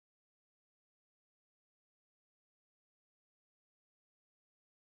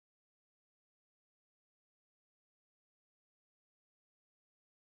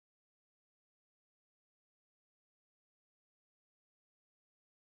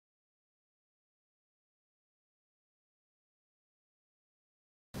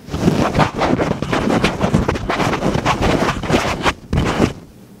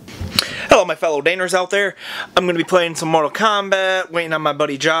my fellow Daners out there. I'm going to be playing some Mortal Kombat, waiting on my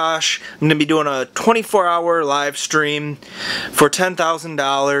buddy Josh. I'm going to be doing a 24-hour live stream for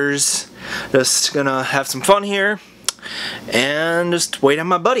 $10,000. Just going to have some fun here and just wait on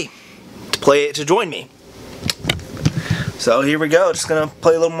my buddy to join me. So here we go, just going to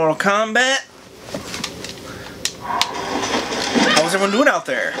play a little Mortal Kombat. How's everyone doing out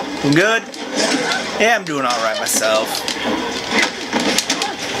there? Doing good? Yeah, I'm doing alright myself.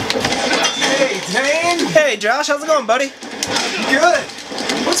 Hey, Dane! Hey, Josh, how's it going, buddy? Good!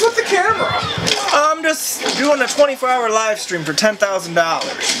 What's with the camera? I'm just doing a 24-hour live stream for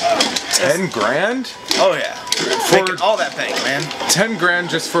 $10,000. 10 grand? Oh, yeah. Making all that bank, man. 10 grand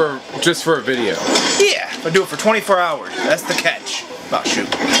just for a video? Yeah, I do it for 24 hours. That's the catch. Oh, shoot.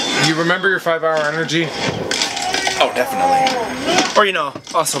 You remember your 5-hour energy? Oh, definitely. Or, you know,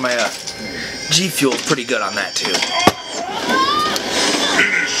 also my G Fuel's pretty good on that, too.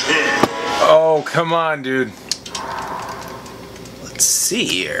 Oh, come on, dude. Let's see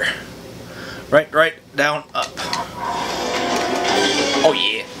here. Right, down, up. Oh,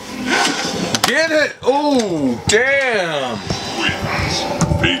 yeah. Get it! Oh, damn!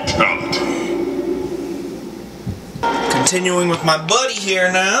 Fatality. Continuing with my buddy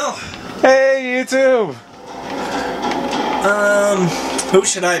here now. Hey, YouTube! Who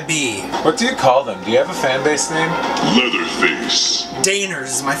should I be? What do you call them? Do you have a fan base name? Leatherface.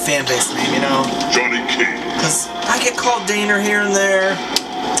 Daners is my fan base name, you know? Johnny Cage. Because I get called Daner here and there.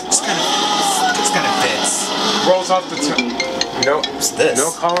 Just kind of fits. Rolls off the tongue. What's this?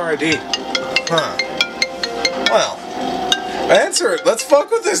 No caller ID. Huh. Well. Answer it. Let's fuck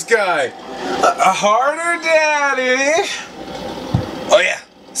with this guy. A harder, daddy. Oh yeah.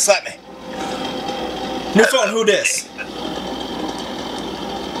 Slap me. New phone. Who dis?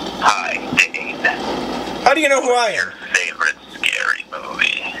 Hi, Dane. How do you know who I am? Favorite scary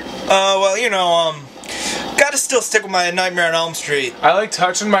movie? Well, you know, gotta still stick with my Nightmare on Elm Street. I like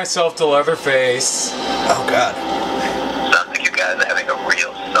touching myself to Leatherface. Oh God. Sounds like you guys are having a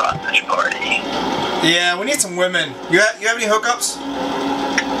real sausage party. Yeah, we need some women. You have any hookups?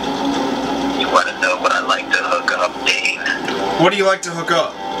 You want to know what I like to hook up, Dane? What do you like to hook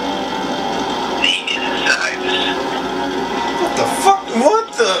up? The insides. What the fuck?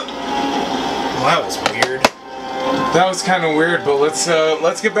 What the? Well, that was weird. That was kind of weird, but let's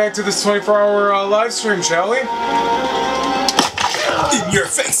get back to this 24-hour live stream, shall we? In your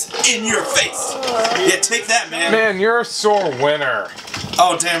face! In your face! Yeah, take that, man. Man, you're a sore winner.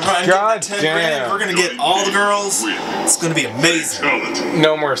 Oh damn right! God 10 damn. grand. We're gonna get all the girls. It's gonna be amazing. Fatality.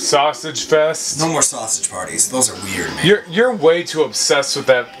 No more sausage fest. No more sausage parties. Those are weird, man. You're way too obsessed with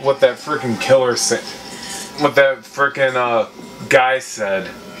that. What that freaking killer said. What that freaking guy said.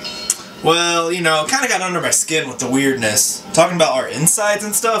 Well, you know, kind of got under my skin with the weirdness. Talking about our insides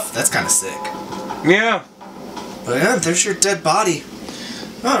and stuff. That's kind of sick. Yeah. But yeah, there's your dead body.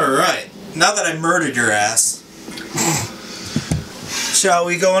 Alright, now that I murdered your ass, shall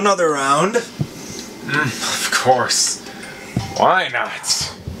we go another round? Of course. Why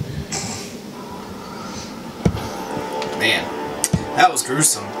not? Man, that was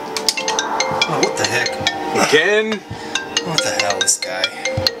gruesome. Oh, what the heck? Again? What the hell, this guy?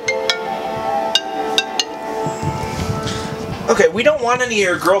 Okay, we don't want any of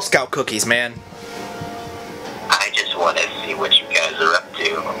your Girl Scout cookies, man. I just want to see what you guys are up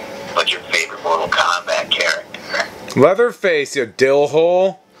to. What's your favorite Mortal Kombat character? Leatherface, you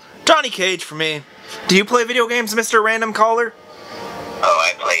dillhole. Johnny Cage for me. Do you play video games, Mr. Random Caller? Oh,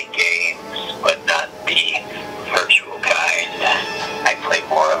 I play games, but not the virtual kind. I play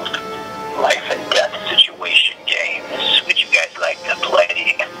more of life and death situation games. Would you guys like to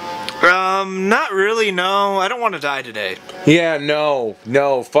play? Not really, no. I don't want to die today. Yeah, no,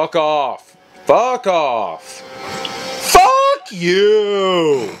 fuck off. Fuck off. Fuck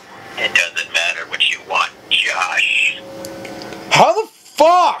you. It doesn't matter what you want, Josh. How the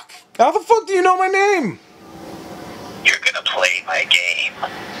fuck? How the fuck do you know my name? You're gonna play my game,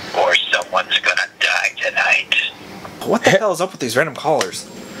 or someone's gonna die tonight. What the hell is up with these random callers?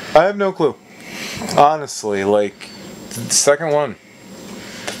 I have no clue. Honestly, like, the second one.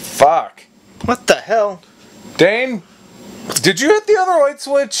 Fuck. What the hell? Dane, did you hit the other light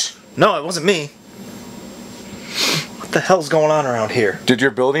switch? No, it wasn't me. What the hell's going on around here? Did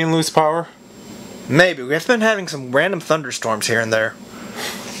your building lose power? Maybe. We've been having some random thunderstorms here and there.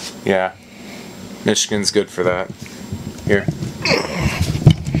 Yeah. Michigan's good for that. Here.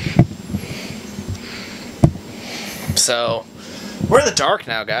 So, we're in the dark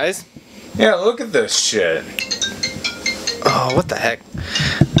now, guys. Yeah, look at this shit. Oh, what the heck?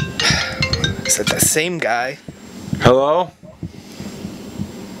 Is that the same guy? Hello?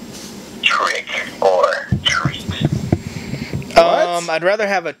 Traitor. I'd rather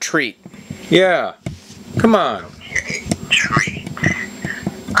have a treat. Yeah. Come on. Okay, treat.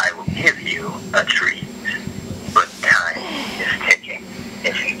 I will give you a treat. But time is ticking.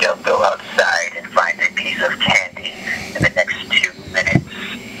 If you don't go outside and find a piece of candy in the next 2 minutes,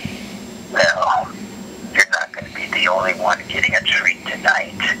 well, you're not going to be the only one getting a treat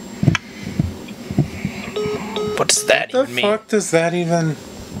tonight. What does that The even mean? fuck does that even...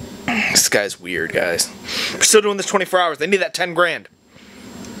 This guy's weird, guys. We're still doing this 24 hours. They need that 10 grand.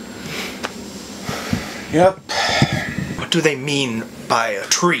 Yep. What do they mean by a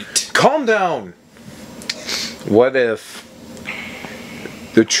treat? Calm down. What if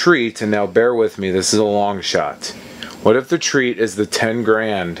the treat, and now bear with me, this is a long shot. What if the treat is the 10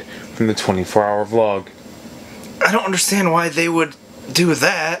 grand from the 24-hour vlog? I don't understand why they would do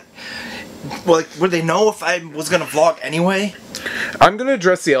that. Like, would they know if I was gonna vlog anyway? I'm gonna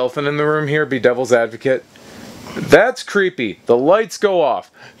address the elephant in the room here, be devil's advocate. That's creepy. The lights go off.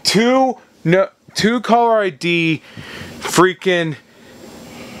 Two caller ID freaking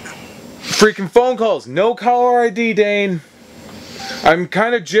phone calls. No caller ID, Dane. I'm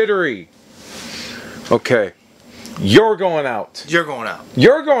kind of jittery. Okay. You're going out. You're going out.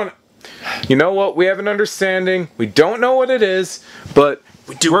 You're going... You know what? We have an understanding. We don't know what it is, but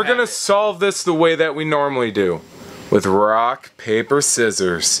we're going to solve this the way that we normally do. With rock, paper,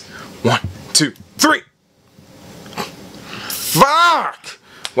 scissors. 1, 2, 3. Fuck!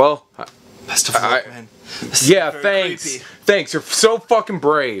 Well, Best of luck, man. This is yeah, very thanks. creepy. Thanks. You're so fucking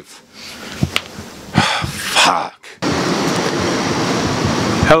brave. Fuck.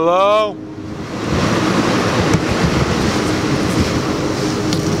 Hello?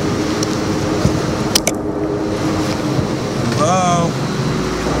 Hello?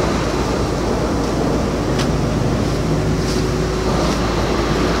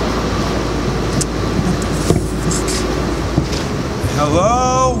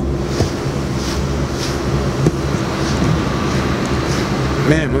 Hello?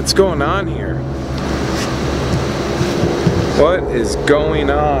 Man, what's going on here? What is going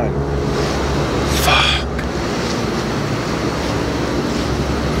on? Fuck.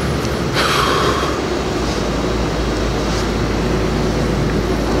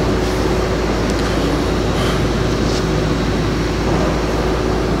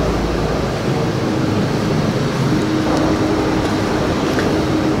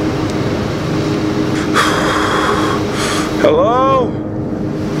 Hello?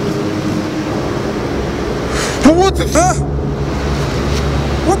 What the fuck?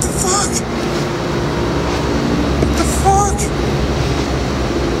 What the fuck? What the fuck?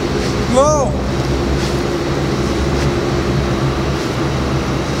 Hello?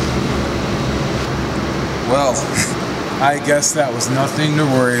 Well, I guess that was nothing to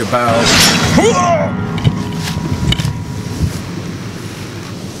worry about.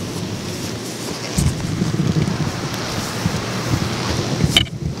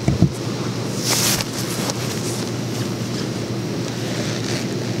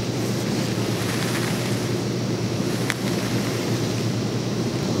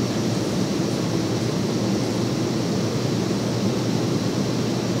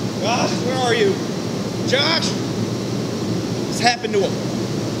 Josh, where are you? Josh? What's happened to him?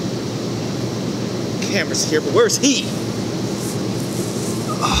 Camera's here, but where's he?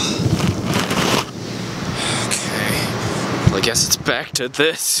 Okay. Well, I guess it's back to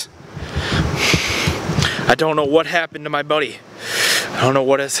this. I don't know what happened to my buddy. I don't know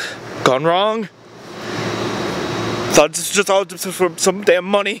what has gone wrong. Thought it's just all just for some damn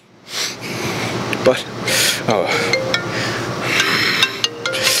money. But,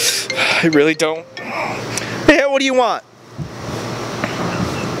 I really don't. Hey, what do you want?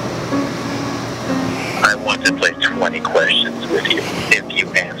 I want to play 20 questions with you. If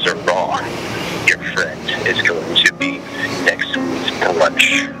you answer wrong, your friend is going to be next week's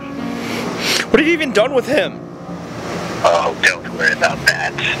brunch. What have you even done with him? Oh, don't worry about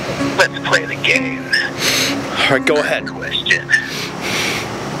that. Let's play the game. Alright, go ahead. Question.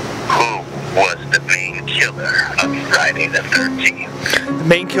 Who was the main killer of Friday the 13th? The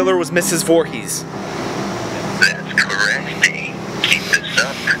main killer was Mrs. Voorhees. That's correct, Dean. Keep this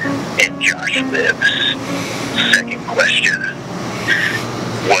up, and Josh lives. Second question.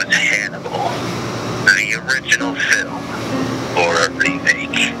 Was Hannibal the original film or a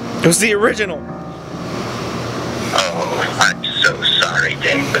remake? It was the original. Oh, I'm so sorry,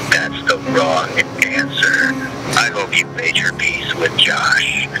 Dane, but that's the wrong answer. I hope you made your peace with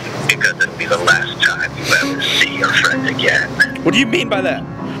Josh, because it'll be the last time you ever see your friend again. What do you mean by that?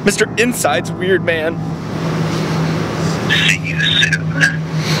 Mr. Inside's weird, man. See you soon.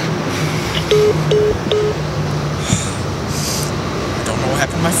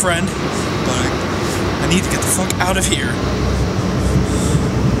 found my friend, but I need to get the fuck out of here.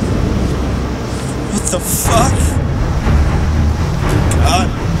 What the fuck? God.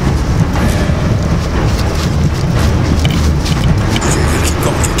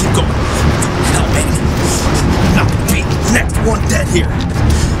 Okay, keep going. Hell, man. I'm not gonna be the next one dead here.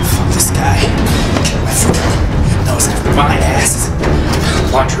 Fuck this guy. I freaking knows after my ass.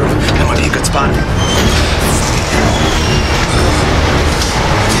 Laundry room, that might be a good spot. Okay.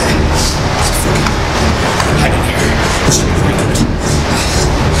 Hide in here. This should be pretty good.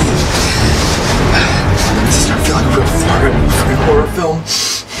 This is starting to feel like a real freaking horror film.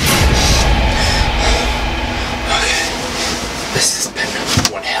 Okay. This has been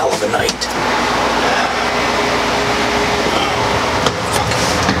one hell of a night.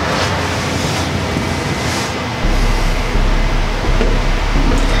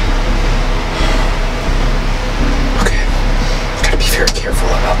 Very careful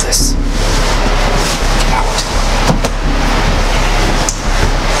about this. Get out.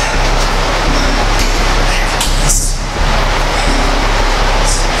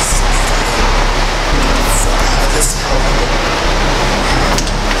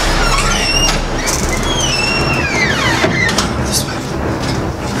 This way.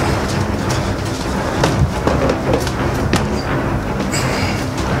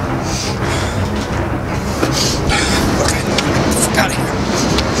 Out of here.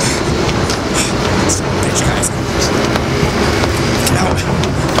 Bitch, guys. Get out.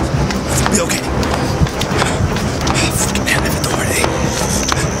 It'll be okay. Fucking hell, I have authority.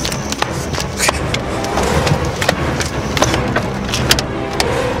 Okay.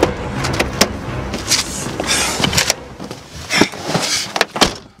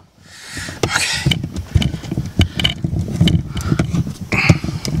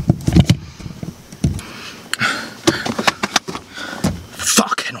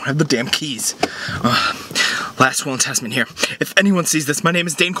 I don't have the damn keys. Last will and testament here. If anyone sees this, my name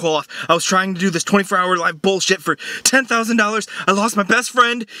is Dane Koloff. I was trying to do this 24-hour live bullshit for $10,000. I lost my best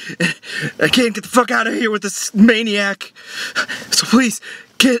friend. I can't get the fuck out of here with this maniac. So please,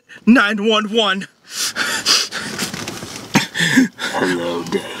 get 911. Hello,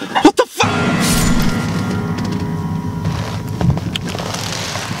 Dane. What the